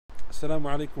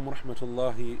Assalamu alaikum wa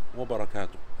rahmatullahi wa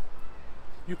barakatuh.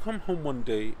 You come home one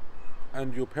day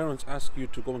and your parents ask you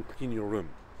to go and clean your room,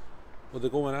 or they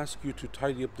go and ask you to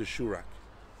tidy up the shoe rack,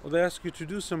 or they ask you to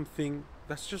do something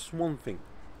that's just one thing.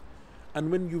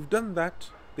 And when you've done that,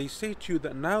 they say to you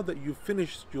that now that you've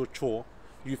finished your chore,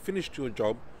 you've finished your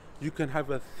job, you can have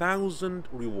 1,000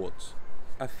 rewards,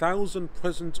 1,000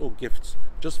 presents or gifts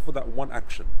just for that one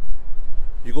action.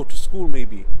 You go to school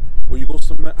maybe, or you go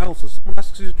somewhere else and someone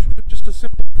asks you to do just a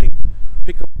simple thing,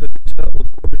 pick up the litter or the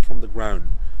rubbish from the ground,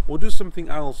 or do something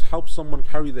else, help someone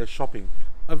carry their shopping,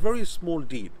 a very small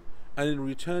deed, and in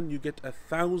return you get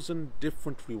 1,000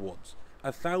 different rewards,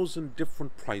 1,000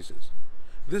 different prizes.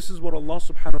 This is what Allah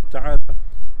subhanahu wa ta'ala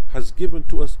has given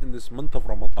to us in this month of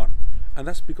Ramadan, and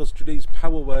that's because today's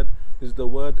power word is the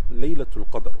word Laylatul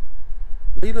Qadr.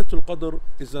 Laylatul Qadr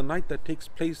is a night that takes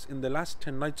place in the last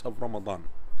 10 nights of Ramadan.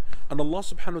 And Allah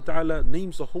subhanahu wa ta'ala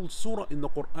names the whole surah in the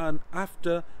Quran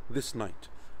after this night.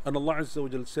 And Allah Azza wa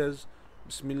Jal says,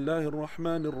 Bismillahir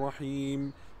Rahmanir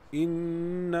Rahim,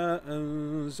 Inna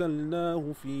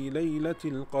anzalnahu fi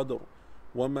Laylatil Qadr,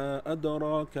 Wama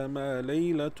adraka ma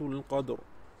Laylatul Qadr,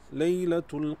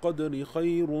 Laylatul Qadri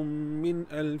khayrun min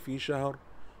alfi shahr.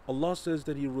 Allah says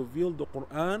that He revealed the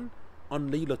Quran on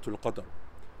Laylatul Qadr.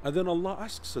 And then Allah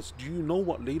asks us, do you know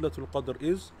what Laylatul Qadr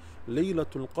is?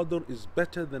 Laylatul Qadr is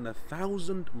better than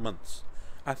 1,000 months.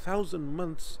 1,000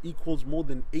 months equals more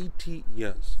than 80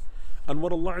 years. And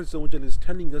what Allah Azza wa Jalla is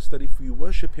telling us, that if we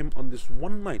worship Him on this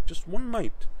one night, just one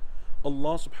night,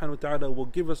 Allah subhanahu wa ta'ala will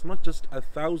give us not just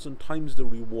 1,000 times the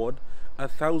reward,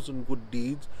 1,000 good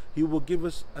deeds, He will give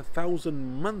us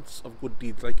 1,000 months of good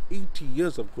deeds, like 80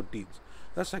 years of good deeds.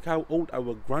 That's like how old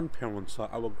our grandparents are,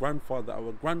 our grandfather,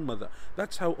 our grandmother.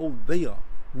 That's how old they are,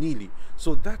 nearly.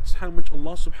 So that's how much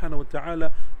Allah subhanahu wa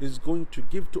ta'ala is going to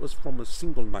give to us from a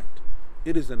single night.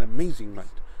 It is an amazing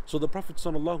night. So the Prophet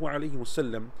sallallahu alaihi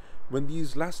wasallam, when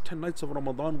these last 10 nights of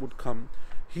Ramadan would come,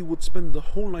 he would spend the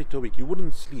whole night awake. He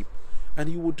wouldn't sleep. And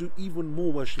he would do even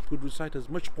more worship. He would recite as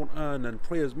much Quran and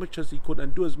pray as much as he could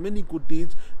and do as many good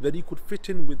deeds that he could fit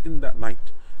in within that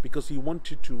night, because he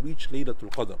wanted to reach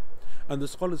Laylatul Qadr. And the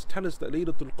scholars tell us that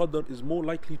Laylatul Qadr is more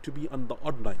likely to be on the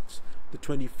odd nights, the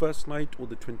 21st night, or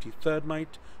the 23rd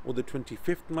night, or the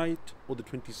 25th night, or the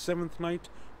 27th night,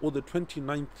 or the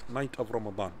 29th night of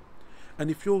Ramadan. And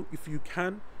if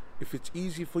it's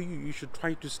easy for you, you should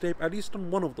try to stay up at least on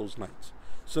one of those nights.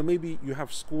 So maybe you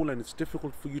have school and it's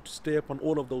difficult for you to stay up on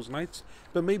all of those nights,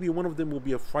 but maybe one of them will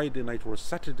be a Friday night or a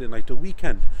Saturday night, a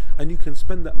weekend, and you can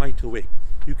spend that night awake.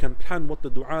 You can plan what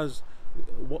du'as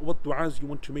you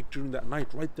want to make during that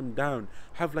night, write them down,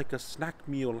 have like a snack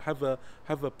meal, have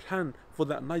a plan for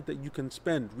that night that you can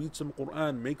spend, read some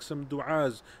Quran, make some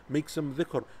du'as, make some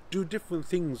dhikr, do different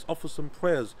things, offer some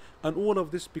prayers, and all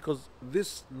of this because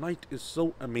this night is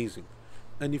so amazing.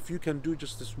 And if you can do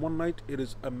just this one night, it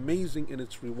is amazing in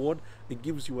its reward. It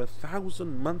gives you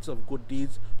 1,000 months of good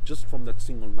deeds just from that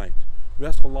single night. We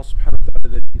ask Allah subhanahu wa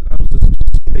ta'ala that He allows us to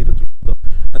see Laylatul Qadr,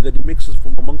 and that He makes us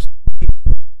from amongst the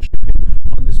people